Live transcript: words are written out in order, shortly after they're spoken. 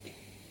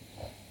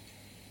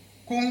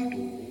恭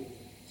读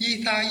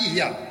依撒意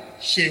亚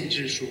先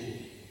知书。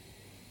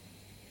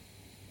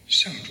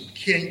上主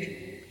天主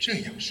这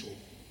样说：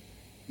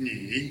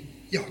你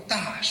要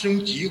大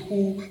声疾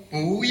呼，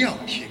不要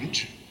停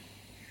止，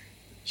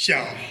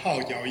像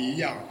号角一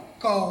样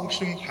高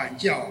声喊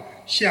叫，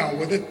向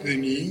我的子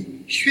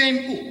民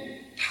宣布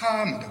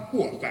他们的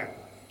过犯，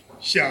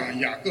向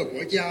雅各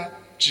伯家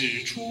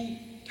指出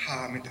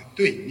他们的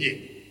罪孽。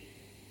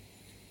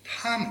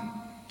他们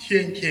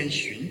天天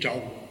寻找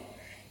我，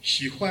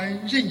喜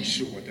欢认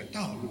识我的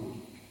道路，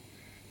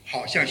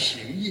好像行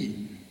义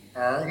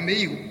而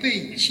没有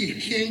背弃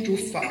天主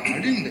法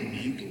令的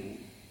民族。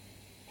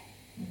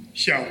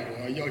向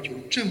我要求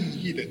正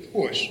义的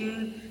措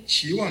施，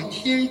期望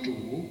天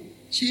主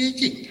接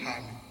近他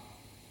们。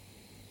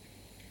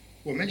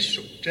我们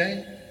守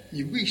斋，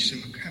你为什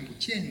么看不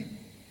见呢？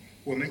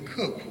我们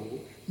克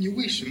苦，你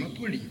为什么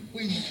不理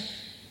会呢？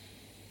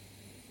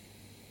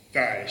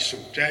在守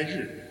斋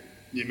日，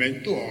你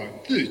们做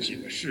自己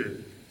的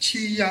事，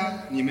欺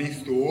压你们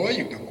所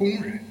有的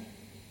工人。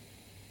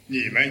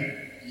你们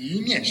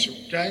一面守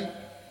斋，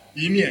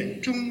一面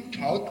争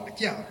吵打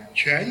架，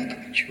拳打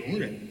穷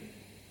人。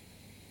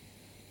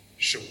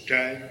守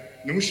斋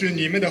能使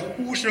你们的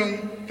呼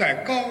声在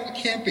高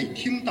天被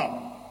听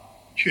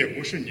到，却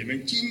不是你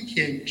们今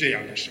天这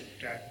样的守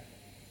斋。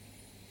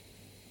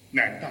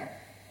难道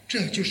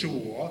这就是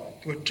我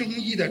所中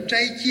意的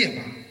斋戒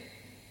吗？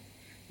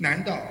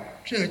难道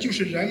这就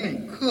是人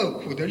们克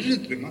苦的日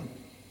子吗？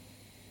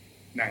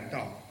难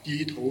道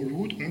低头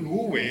如同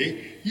芦苇，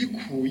以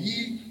苦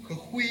衣和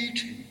灰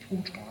尘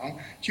铺床，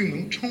就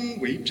能称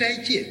为斋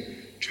戒，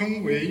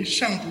称为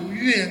上主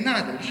悦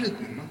纳的日子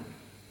吗？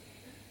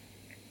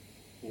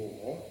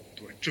我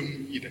所中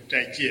意的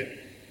斋戒，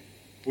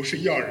不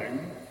是要人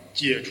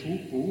解除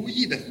不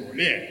义的锁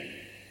链，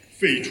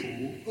废除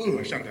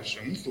恶上的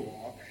绳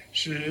索，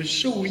使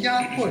受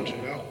压迫者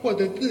获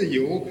得自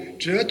由，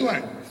折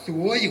断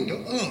所有的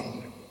恶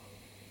魔。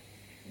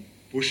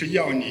不是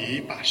要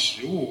你把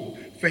食物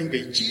分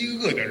给饥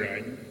饿的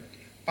人，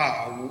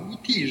把无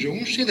地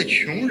容身的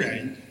穷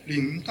人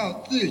领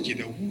到自己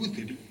的屋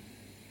子里，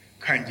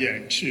看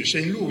见赤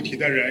身露体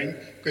的人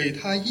给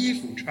他衣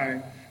服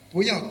穿，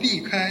不要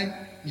避开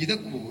你的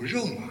骨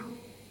肉吗？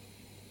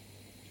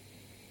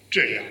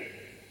这样，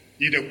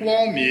你的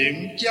光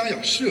明将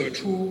要射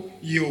出，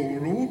有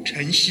如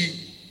晨曦，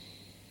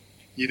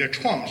你的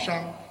创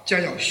伤将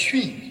要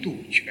迅速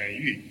痊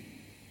愈，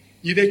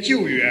你的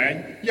救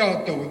援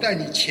要走在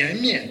你前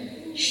面，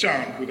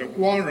上主的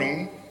光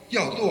荣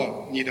要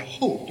做你的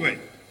后盾。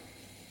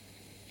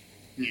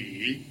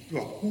你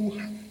若呼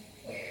喊，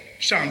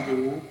上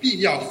主必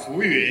要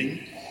扶允；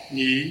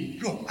你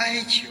若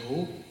哀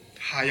求，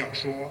他要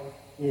说：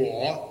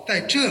我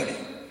在这里。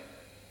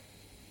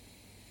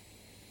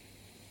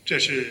这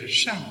是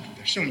上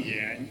主的圣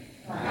言。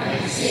感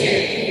谢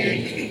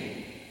天主。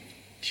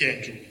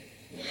天主，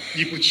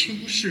你不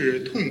轻视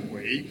痛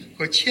悔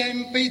和谦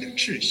卑的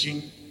赤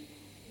心。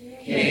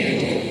天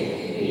主，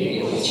你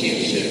不轻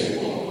视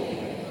痛悔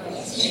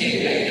和谦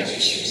卑的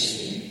赤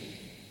心。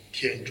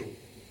天主，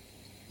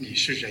你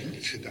是仁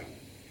慈的，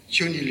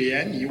求你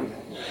怜悯我；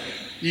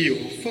你有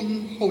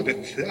丰厚的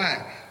慈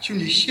爱，求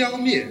你消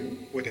灭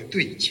我的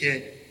罪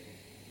愆。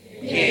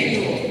天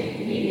主，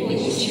你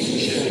不轻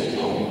视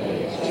痛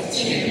悔和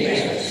谦卑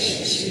的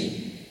赤心。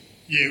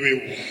因为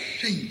我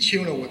认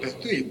清了我的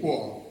罪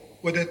过，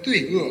我的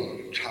罪恶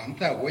常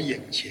在我眼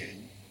前。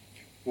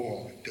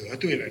我得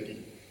罪了你，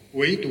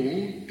唯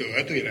独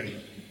得罪了你。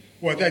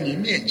我在你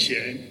面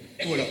前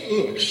做了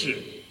恶事。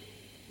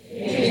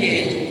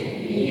天主，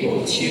你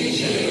不轻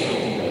视痛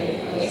悔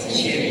和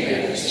谦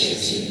卑的赤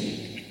心。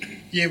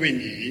因为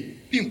你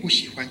并不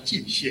喜欢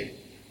祭献，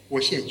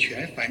我献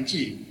全燔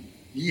祭，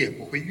你也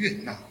不会悦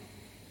纳。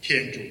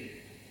天主，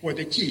我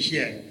的祭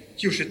献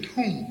就是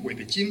痛悔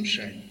的精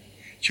神，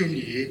求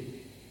你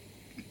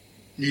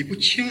不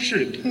轻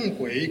视痛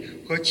悔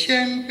和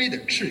谦卑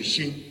的赤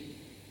心。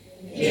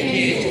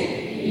天主，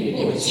你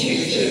不轻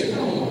视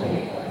痛悔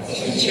和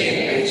谦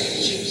卑的赤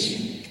心。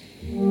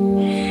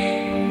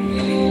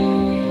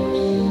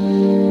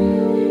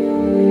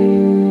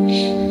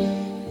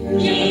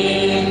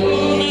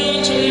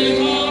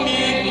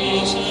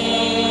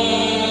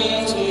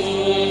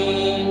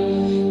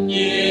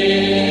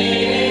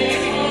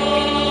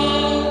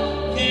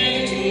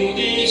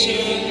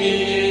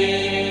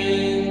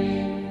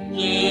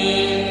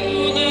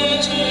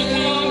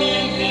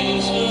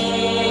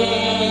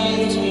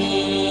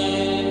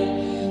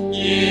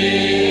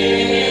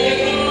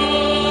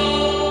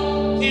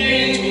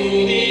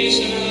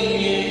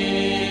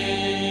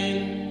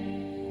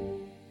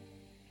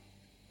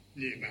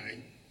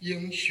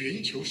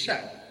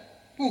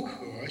不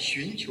可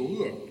寻求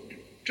恶，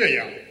这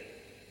样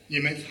你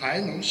们才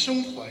能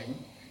生存，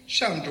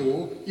上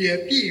主也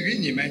必与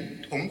你们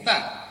同在。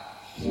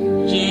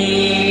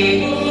天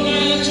主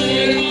的圣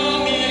言，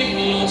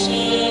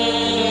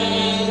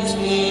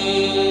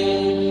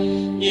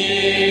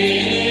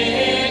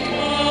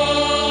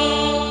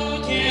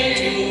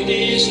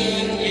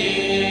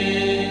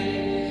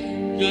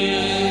人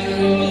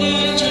不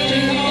能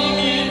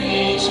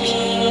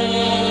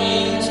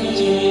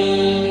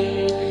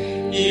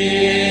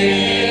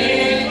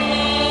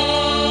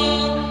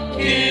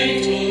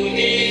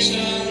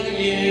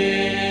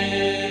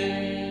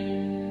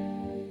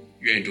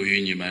愿主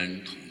与你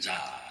们同在。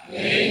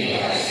愿你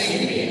的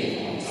心灵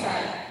同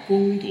在。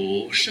恭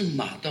读圣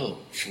马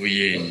窦福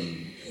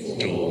音。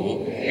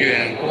主，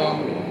愿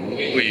光荣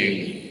归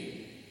于你。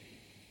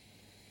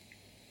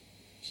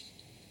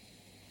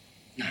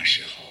那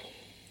时候，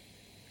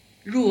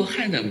若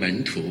翰的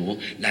门徒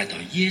来到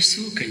耶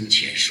稣跟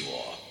前说：“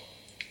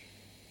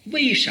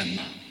为什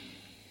么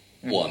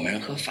我们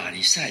和法利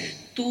赛人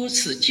多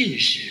次禁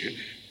食，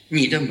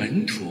你的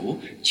门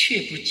徒却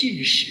不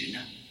禁食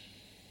呢？”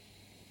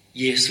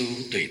耶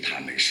稣对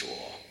他们说：“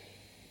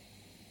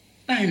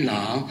伴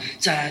郎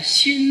在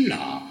新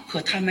郎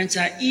和他们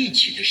在一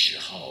起的时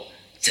候，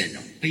怎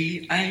能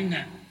悲哀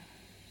呢？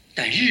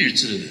但日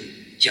子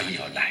将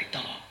要来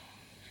到，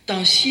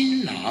当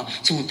新郎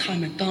从他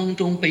们当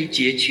中被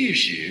解去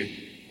时，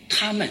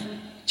他们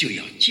就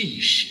要禁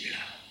食了。”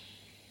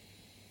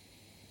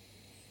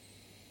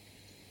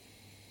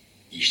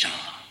以上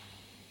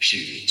是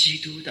基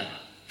督的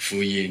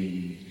福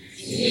音。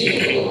基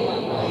督，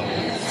我们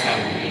赞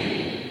美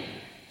你。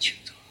请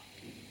坐。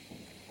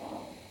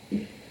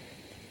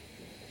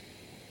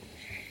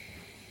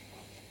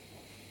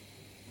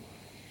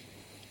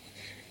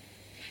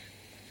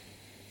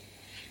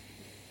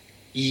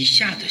以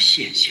下的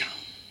现象，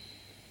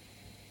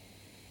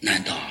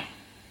难道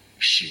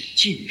是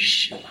禁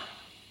食吗？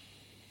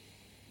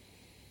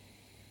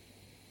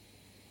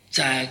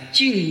在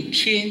敬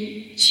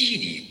天祭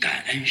礼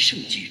感恩圣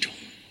祭中，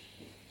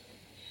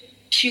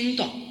听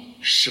到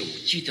手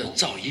机的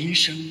噪音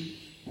声，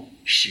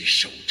是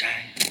守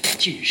斋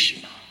禁食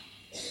吗？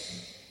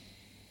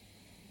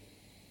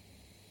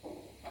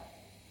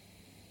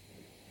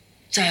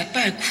在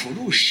拜苦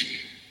路时，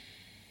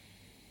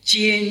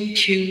监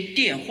听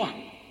电话，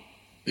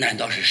难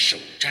道是守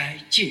斋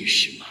禁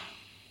食吗？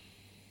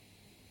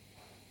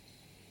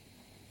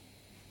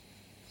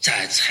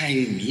在参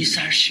与弥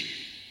撒时，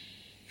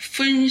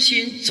分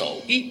心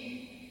走意，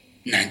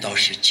难道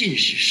是禁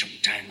食守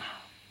斋吗？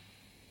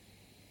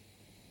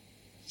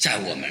在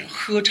我们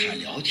喝茶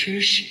聊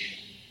天时，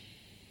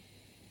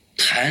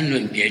谈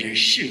论别人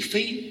是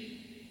非，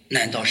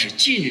难道是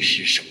禁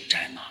食守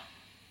斋吗？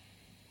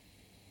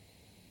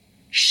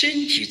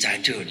身体在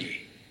这里，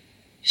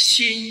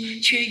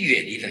心却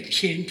远离了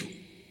天主，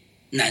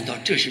难道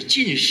这是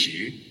禁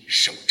食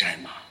守斋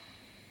吗？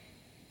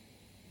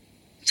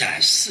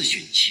在四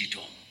旬期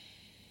中，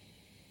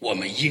我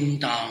们应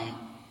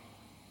当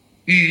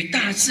与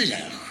大自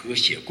然和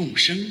谐共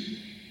生，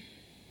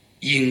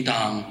应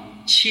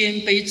当谦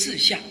卑自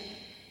下，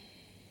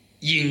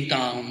应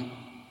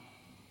当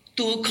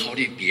多考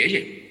虑别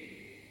人，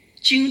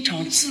经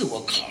常自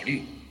我考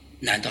虑，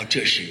难道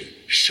这是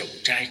守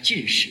斋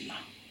禁食吗？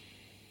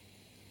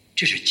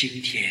这是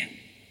今天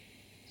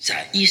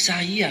在依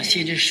撒意亚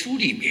先知书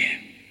里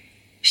面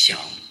向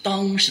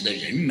当时的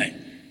人们，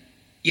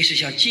也是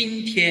向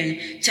今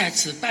天在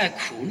此拜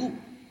苦路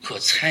和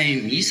参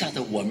与弥撒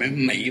的我们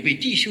每一位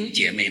弟兄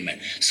姐妹们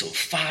所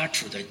发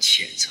出的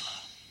谴责。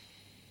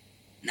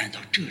难道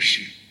这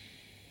是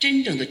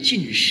真正的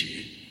禁食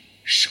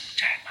守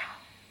斋吗？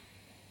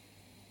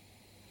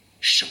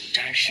守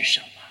斋是什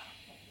么？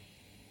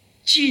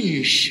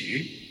禁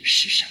食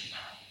是什么？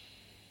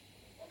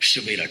是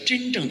为了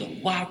真正的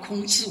挖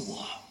空自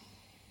我，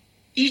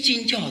一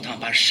进教堂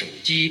把手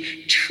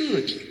机彻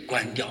底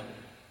关掉，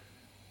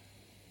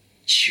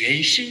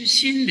全身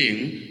心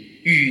灵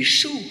与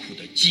受苦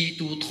的基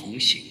督同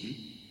行，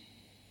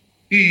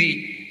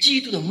与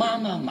基督的妈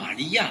妈玛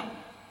利亚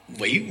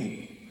为伍，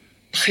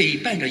陪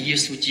伴着耶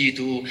稣基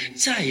督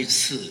再一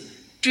次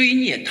追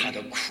念他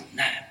的苦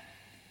难，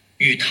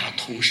与他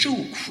同受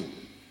苦，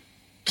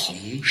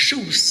同受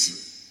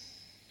死，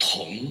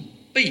同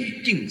被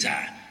钉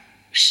在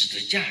十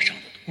字架上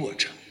的过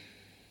程。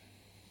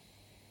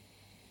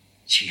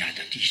亲爱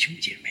的弟兄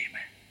姐妹们，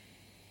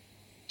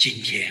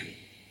今天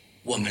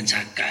我们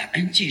在感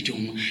恩祭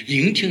中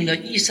聆听了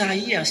依撒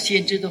意亚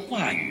先知的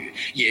话语，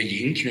也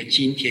聆听了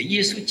今天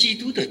耶稣基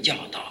督的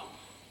教导。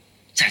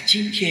在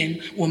今天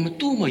我们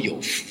多么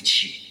有福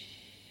气，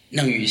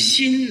能与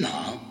新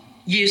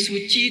郎耶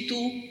稣基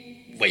督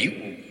为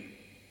伍，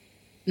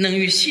能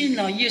与新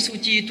郎耶稣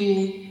基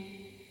督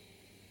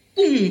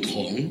共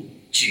同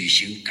举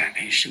行感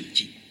恩圣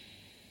祭，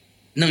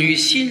能与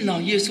新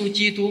郎耶稣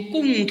基督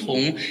共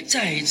同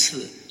再一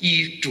次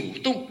以主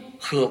动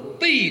和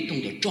被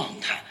动的状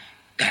态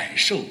感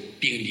受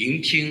并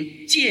聆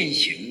听践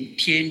行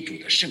天主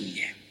的圣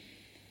言。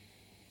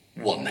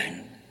我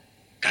们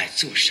该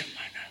做什么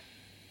呢？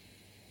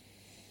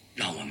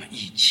让我们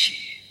一起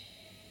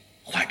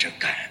怀着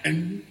感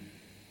恩，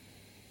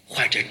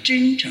怀着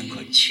真诚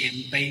和谦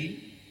卑，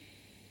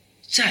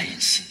再一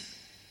次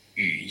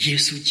与耶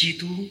稣基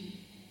督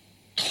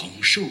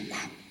同受苦，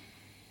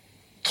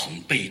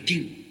同被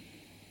钉，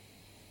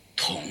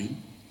同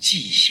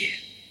祭献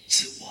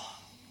自我。